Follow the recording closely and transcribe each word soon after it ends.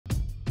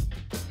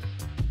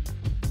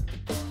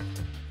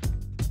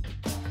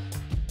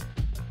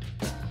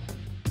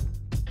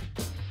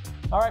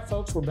All right,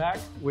 folks, we're back.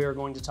 We are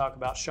going to talk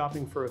about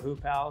shopping for a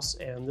hoop house,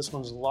 and this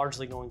one's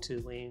largely going to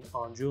lean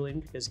on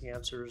Julian because he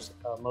answers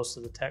most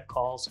of the tech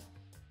calls.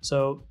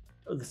 So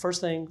the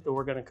first thing that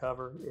we're going to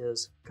cover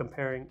is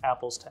comparing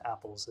apples to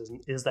apples.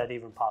 Is that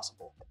even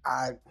possible?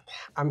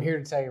 I'm here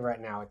to tell you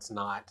right now, it's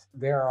not.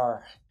 You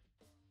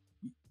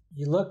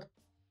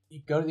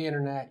go to the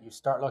internet, you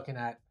start looking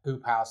at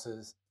hoop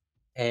houses,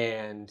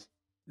 and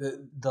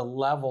the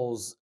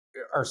levels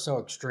are so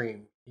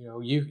extreme. You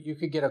know, you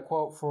could get a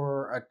quote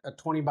for a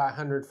 20 by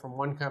 100 from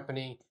one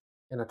company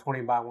and a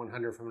 20 by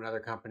 100 from another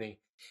company,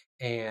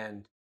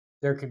 and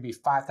there could be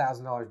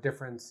 $5,000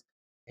 difference,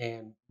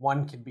 and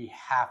one could be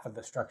half of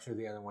the structure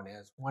the other one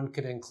is. One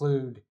could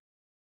include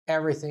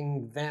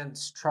everything: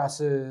 vents,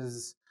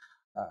 trusses,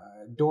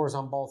 doors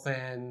on both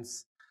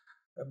ends,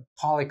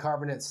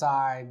 polycarbonate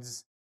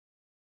sides,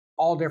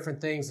 all different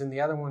things, and the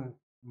other one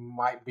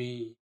might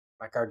be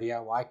like our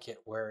DIY kit,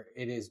 where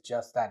it is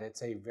just that.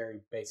 It's a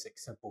very basic,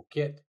 simple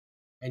kit,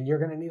 and you're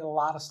going to need a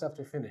lot of stuff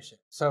to finish it.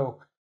 So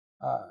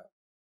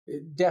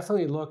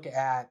definitely look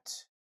at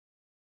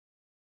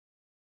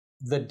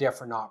the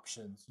different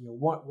options. You know,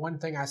 one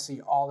thing I see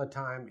all the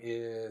time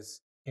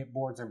is hip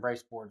boards and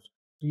brace boards.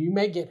 So you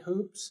may get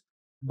hoops,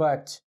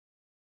 but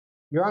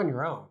you're on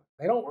your own.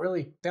 They don't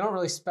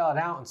really spell it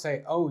out and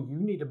say, oh, you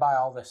need to buy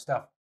all this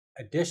stuff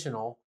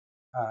additional.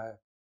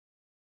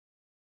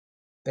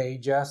 They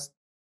just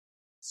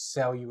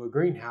sell you a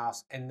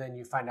greenhouse, and then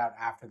you find out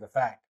after the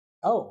fact,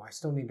 oh, I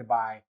still need to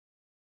buy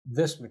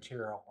this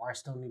material, or I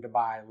still need to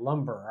buy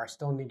lumber, or I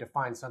still need to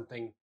find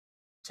something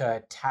to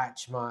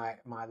attach my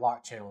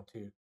lock channel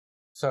to.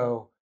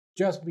 So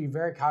just be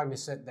very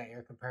cognizant that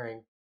you're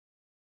comparing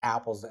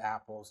apples to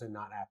apples and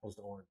not apples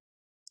to orange.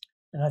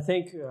 And I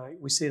think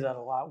we see that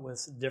a lot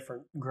with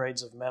different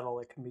grades of metal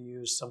that can be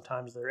used.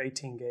 Sometimes they're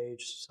 18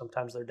 gauge,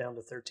 sometimes they're down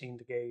to 13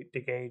 to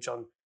gauge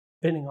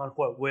depending on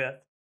what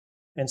width.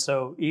 And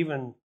so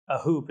even a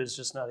hoop is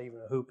just not even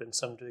a hoop in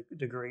some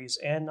degrees,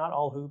 and not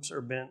all hoops are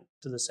bent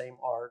to the same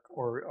arc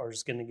or are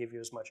just going to give you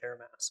as much air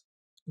mass.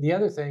 The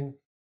other thing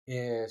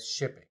is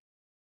shipping.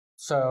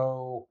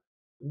 So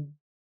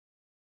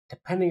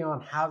depending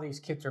on how these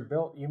kits are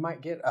built, you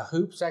might get a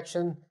hoop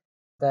section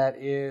that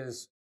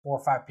is 4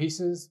 or 5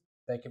 pieces.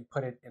 They can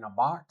put it in a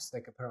box.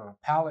 They can put it on a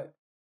pallet.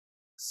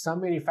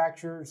 Some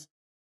manufacturers,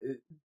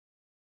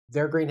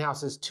 their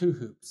greenhouse is 2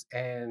 hoops,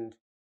 and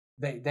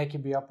they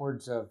can be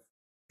upwards of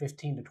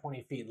 15 to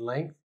 20 feet in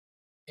length.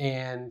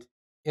 And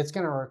it's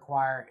going to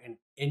require an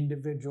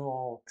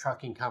individual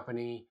trucking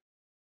company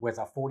with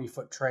a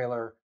 40-foot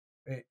trailer.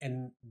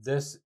 And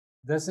this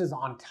is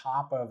on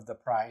top of the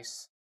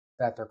price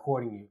that they're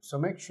quoting you. So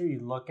make sure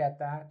you look at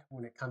that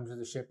when it comes to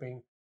the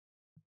shipping.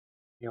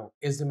 You know,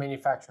 is the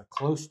manufacturer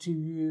close to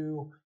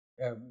you?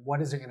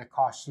 What is it going to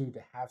cost you to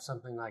have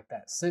something like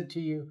that sent to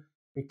you?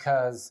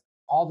 Because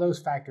all those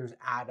factors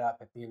add up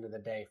at the end of the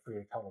day for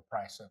your total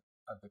price of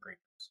the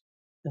greenhouse.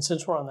 And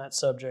since we're on that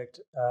subject,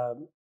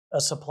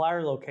 a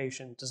supplier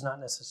location does not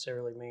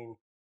necessarily mean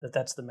that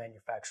that's the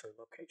manufacturer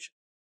location.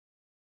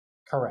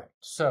 Correct.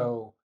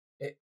 So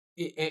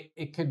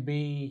it could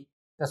be,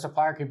 the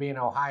supplier could be in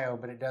Ohio,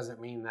 but it doesn't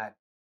mean that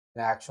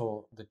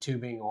the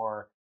tubing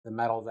or the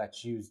metal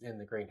that's used in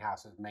the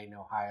greenhouse is made in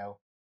Ohio.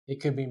 It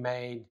could be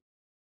made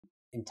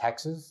in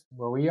Texas,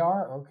 where we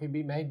are, or it could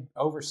be made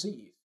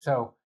overseas.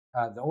 So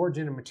the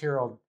origin of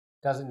material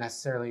doesn't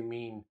necessarily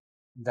mean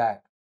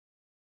that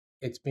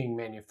it's being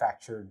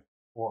manufactured,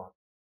 or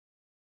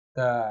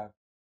the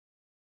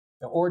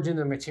origin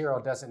of the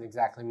material doesn't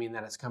exactly mean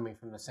that it's coming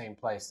from the same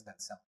place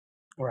that's selling.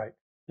 Right.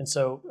 And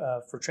so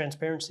for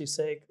transparency's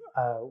sake,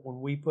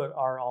 when we put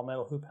our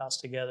all-metal hoop house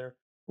together,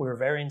 we were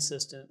very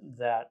insistent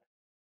that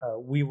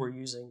we were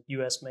using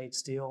U.S.-made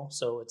steel.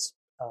 So it's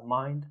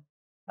mined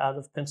out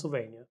of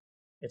Pennsylvania.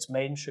 It's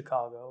made in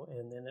Chicago,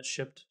 and then it's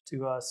shipped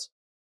to us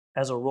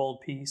as a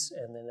rolled piece,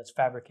 and then it's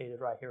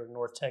fabricated right here in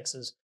North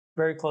Texas,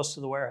 very close to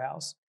the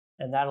warehouse.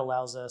 And that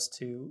allows us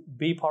to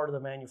be part of the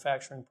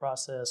manufacturing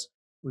process.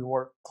 We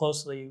work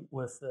closely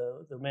with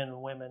the men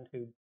and women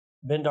who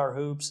bend our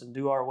hoops and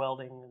do our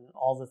welding and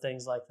all the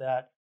things like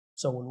that.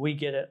 So when we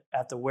get it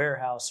at the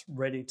warehouse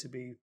ready to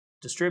be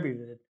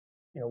distributed,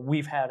 you know,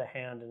 we've had a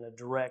hand in a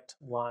direct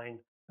line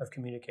of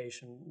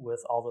communication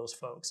with all those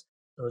folks.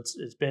 So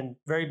it's been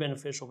very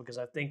beneficial, because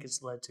I think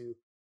it's led to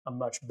a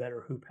much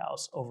better hoop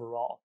house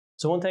overall.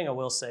 So one thing I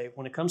will say,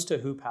 when it comes to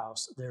hoop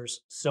house,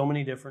 there's so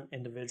many different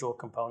individual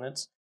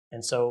components.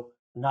 And so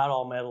not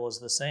all metal is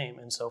the same.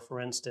 And so, for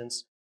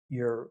instance,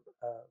 your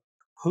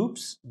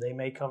hoops, they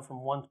may come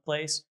from one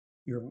place.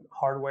 Your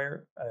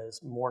hardware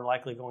is more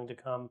likely going to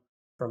come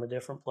from a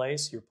different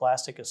place. Your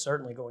plastic is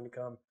certainly going to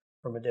come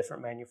from a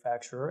different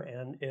manufacturer.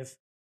 And if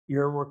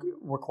you're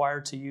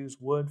required to use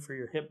wood for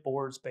your hip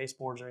boards, base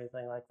boards, or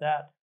anything like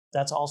that,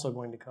 that's also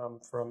going to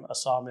come from a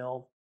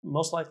sawmill,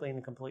 most likely in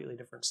a completely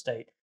different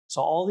state.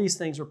 So all these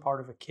things are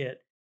part of a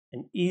kit,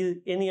 and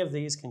any of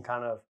these can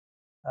kind of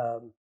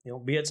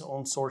be its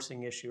own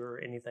sourcing issue or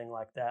anything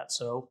like that.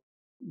 So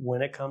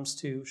when it comes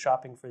to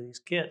shopping for these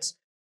kits,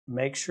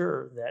 make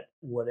sure that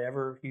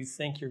whatever you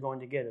think you're going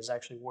to get is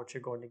actually what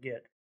you're going to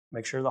get.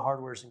 Make sure the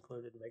hardware is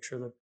included. Make sure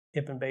the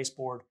hip and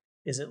baseboard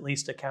is at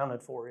least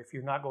accounted for. If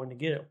you're not going to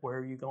get it, where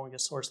are you going to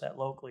source that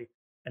locally?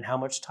 And how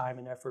much time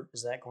and effort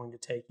is that going to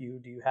take you?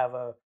 Do you have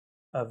a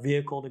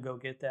vehicle to go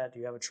get that? Do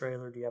you have a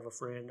trailer? Do you have a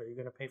friend? Are you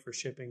going to pay for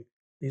shipping?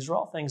 These are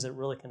all things that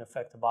really can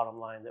affect the bottom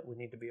line that we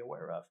need to be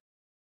aware of.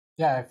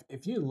 Yeah,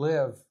 if you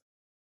live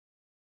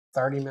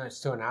 30 minutes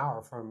to an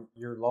hour from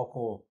your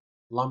local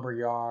lumber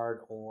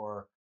yard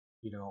or,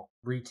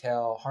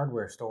 retail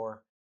hardware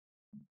store,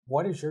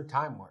 what is your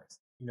time worth?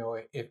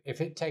 If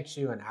it takes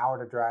you an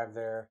hour to drive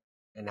there,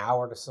 an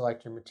hour to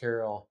select your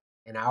material,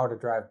 an hour to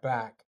drive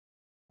back,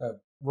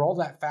 roll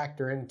that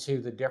factor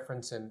into the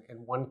difference in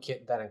one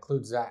kit that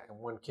includes that and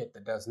one kit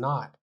that does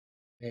not,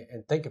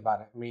 and think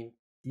about it. I mean,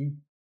 if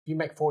you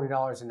make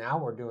 $40 an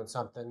hour doing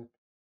something,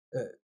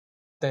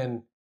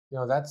 then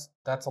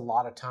that's a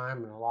lot of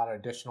time and a lot of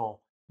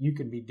additional. You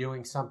could be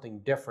doing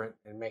something different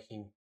and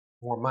making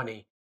more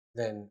money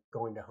than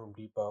going to Home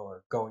Depot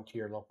or going to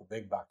your local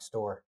big box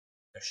store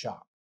to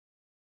shop.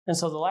 And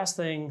so the last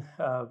thing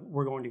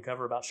we're going to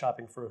cover about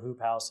shopping for a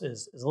hoop house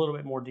is a little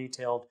bit more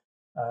detailed.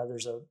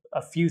 There's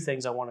a few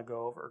things I want to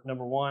go over.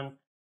 Number one,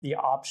 the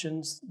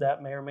options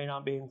that may or may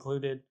not be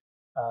included,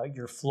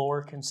 your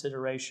floor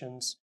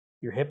considerations,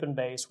 your hip and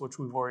base, which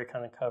we've already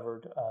kind of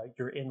covered,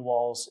 your in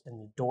walls and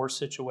the door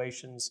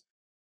situations,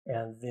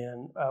 and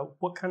then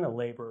what kind of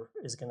labor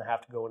is going to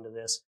have to go into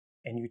this,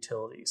 and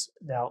utilities.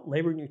 Now,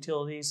 labor and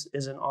utilities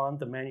isn't on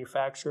the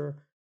manufacturer,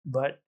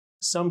 but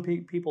some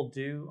people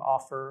do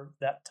offer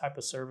that type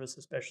of service,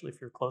 especially if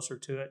you're closer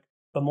to it.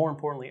 But more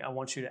importantly, I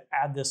want you to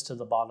add this to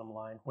the bottom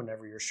line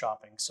whenever you're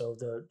shopping. So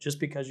just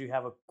because you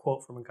have a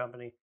quote from a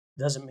company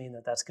doesn't mean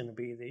that that's going to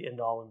be the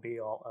end all and be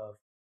all of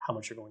how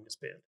much you're going to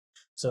spend.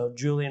 So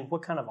Julian,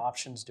 what kind of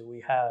options do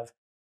we have?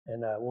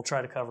 And we'll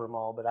try to cover them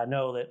all, but I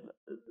know that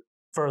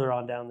further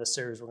on down this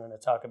series, we're going to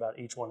talk about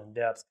each one in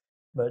depth.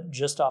 But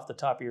just off the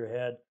top of your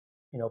head,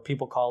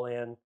 people call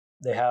in,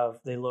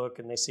 they look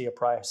and they see a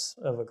price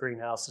of a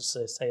greenhouse that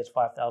say it's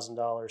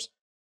 $5,000.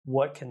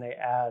 What can they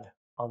add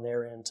on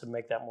their end to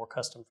make that more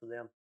custom for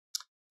them?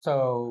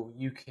 So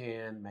you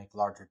can make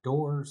larger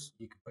doors.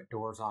 You can put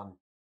doors on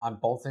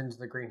both ends of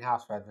the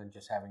greenhouse rather than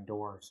just having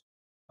doors.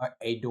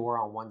 A door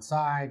on one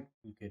side.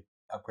 You could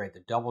upgrade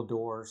the double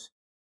doors.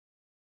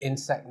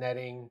 Insect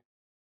netting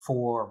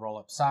for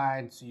roll-up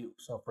sides.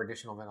 So for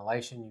additional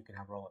ventilation, you can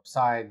have roll-up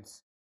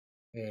sides.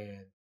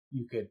 And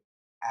you could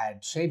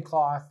add shade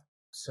cloth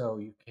so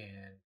you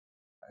can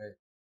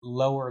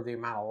lower the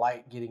amount of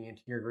light getting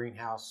into your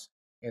greenhouse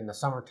in the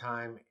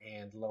summertime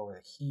and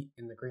lower the heat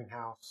in the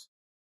greenhouse.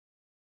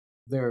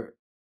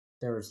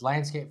 There's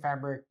landscape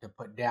fabric to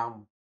put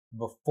down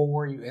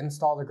before you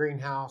install the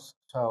greenhouse,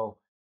 so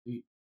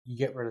you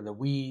get rid of the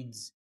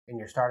weeds and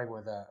you're starting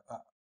with a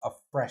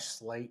fresh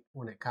slate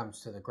when it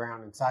comes to the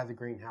ground inside the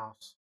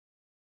greenhouse.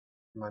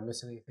 Am I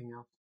missing anything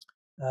else?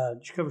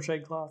 Did you cover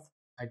shade cloth?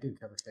 I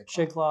did cover shade cloth.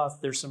 Shade cloth,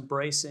 there's some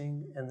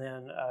bracing, and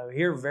then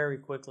here very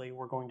quickly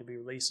we're going to be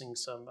releasing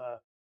some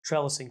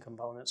trellising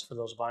components for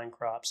those vine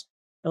crops.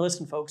 Now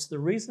listen folks, the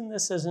reason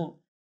this isn't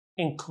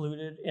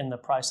included in the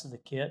price of the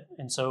kit,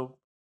 and so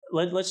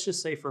let's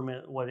just say for a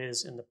minute what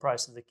is in the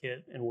price of the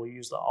kit, and we'll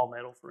use the all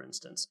metal for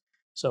instance.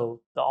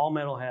 So the all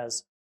metal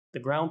has the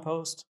ground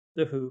post,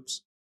 the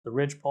hoops, the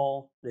ridge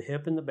pole, the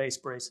hip and the base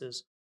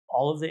braces,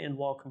 all of the end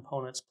wall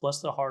components,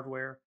 plus the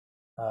hardware,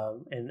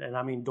 and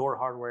I mean door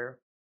hardware,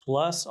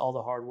 plus all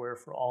the hardware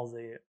for all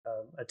the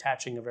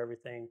attaching of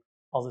everything,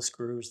 all the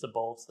screws, the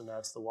bolts, the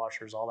nuts, the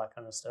washers, all that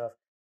kind of stuff,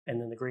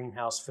 and then the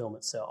greenhouse film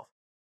itself.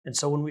 And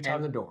so when we talk...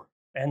 And the door.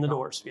 And the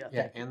doors,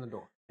 yeah, and the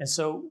door. And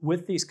so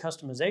with these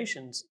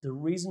customizations, the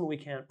reason we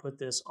can't put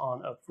this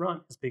on up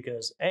front is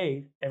because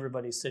A,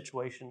 everybody's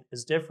situation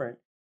is different,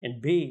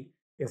 and B,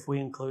 if we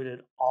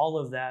included all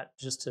of that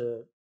just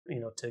to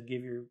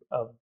give you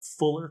a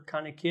fuller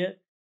kind of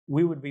kit,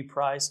 we would be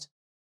priced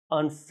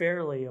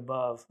unfairly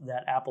above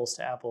that apples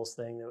to apples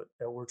thing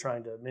that we're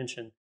trying to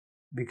mention,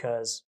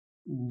 because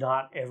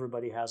not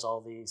everybody has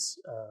all these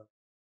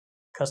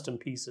custom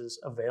pieces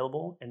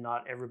available, and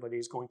not everybody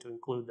is going to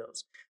include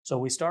those. So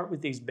we start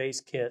with these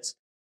base kits.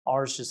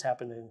 Ours just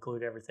happen to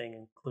include everything,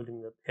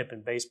 including the hip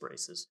and base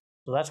braces.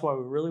 So that's why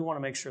we really want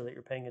to make sure that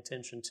you're paying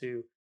attention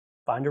to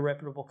find a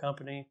reputable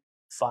company,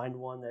 find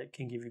one that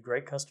can give you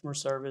great customer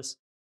service,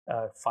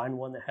 find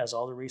one that has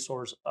all the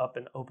resources up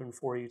and open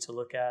for you to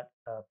look at,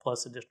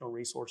 plus additional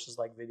resources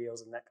like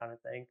videos and that kind of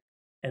thing,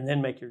 and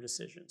then make your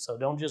decision. So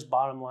don't just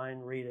bottom line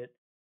read it.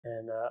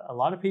 And a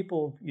lot of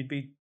people, you'd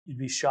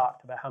be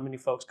shocked about how many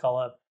folks call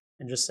up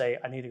and just say,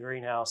 I need a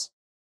greenhouse.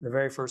 The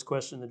very first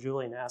question that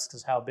Julian asks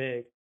is how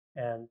big,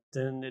 and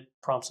then it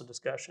prompts a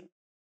discussion.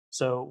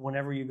 So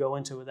whenever you go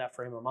into it with that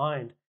frame of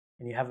mind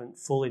and you haven't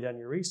fully done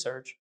your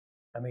research,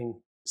 I mean,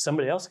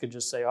 somebody else could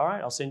just say, all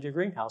right, I'll send you a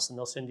greenhouse, and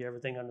they'll send you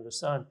everything under the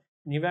sun.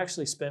 And you've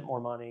actually spent more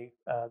money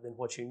than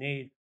what you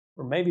need,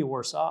 or maybe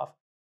worse off,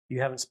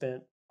 you haven't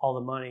spent all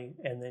the money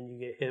and then you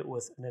get hit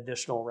with an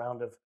additional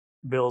round of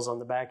bills on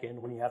the back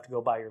end when you have to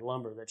go buy your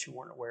lumber that you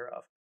weren't aware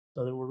of.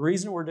 So the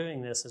reason we're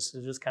doing this is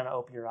to just kind of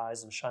open your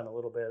eyes and shine a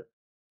little bit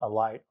of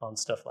light on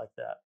stuff like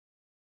that.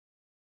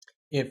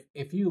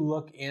 If you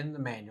look in the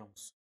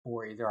manuals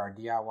for either our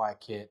DIY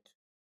kit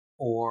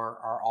or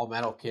our all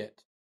metal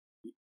kit,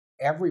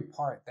 every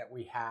part that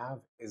we have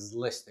is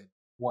listed,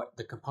 what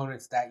the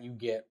components that you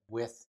get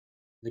with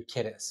the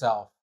kit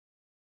itself.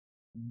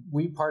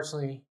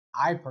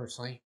 I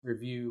personally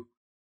review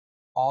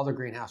all the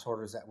greenhouse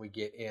orders that we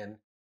get in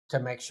to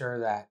make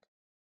sure that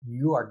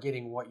you are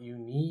getting what you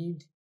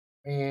need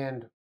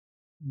and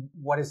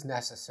what is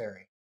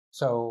necessary.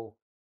 So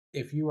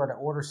if you were to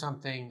order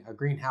something, a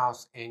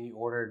greenhouse, and you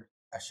ordered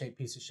a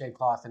piece of shade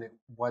cloth and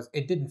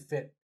it didn't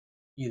fit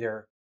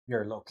either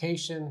your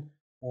location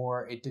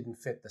or it didn't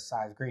fit the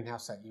size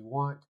greenhouse that you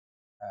want,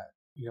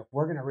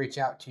 we're going to reach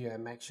out to you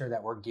and make sure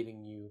that we're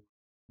getting you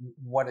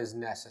what is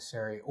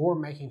necessary, or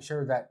making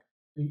sure that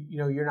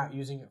you're not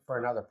using it for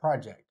another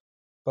project.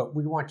 But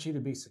we want you to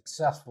be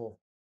successful.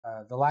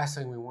 The last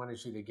thing we want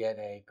is you to get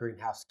a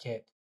greenhouse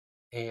kit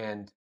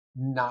and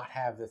not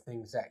have the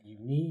things that you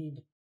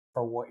need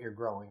for what you're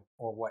growing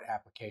or what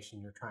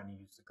application you're trying to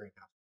use the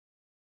greenhouse.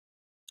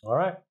 All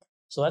right.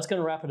 So that's going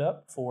to wrap it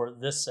up for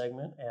this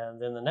segment.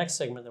 And then the next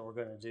segment that we're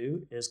going to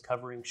do is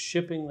covering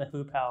shipping the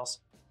hoop house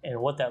and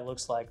what that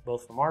looks like,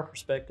 both from our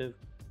perspective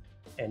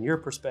and your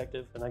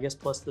perspective, and I guess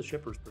plus the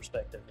shipper's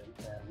perspective,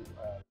 and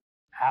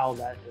how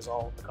that is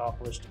all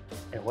accomplished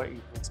and what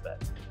you can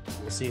expect.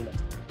 We'll see you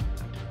next time.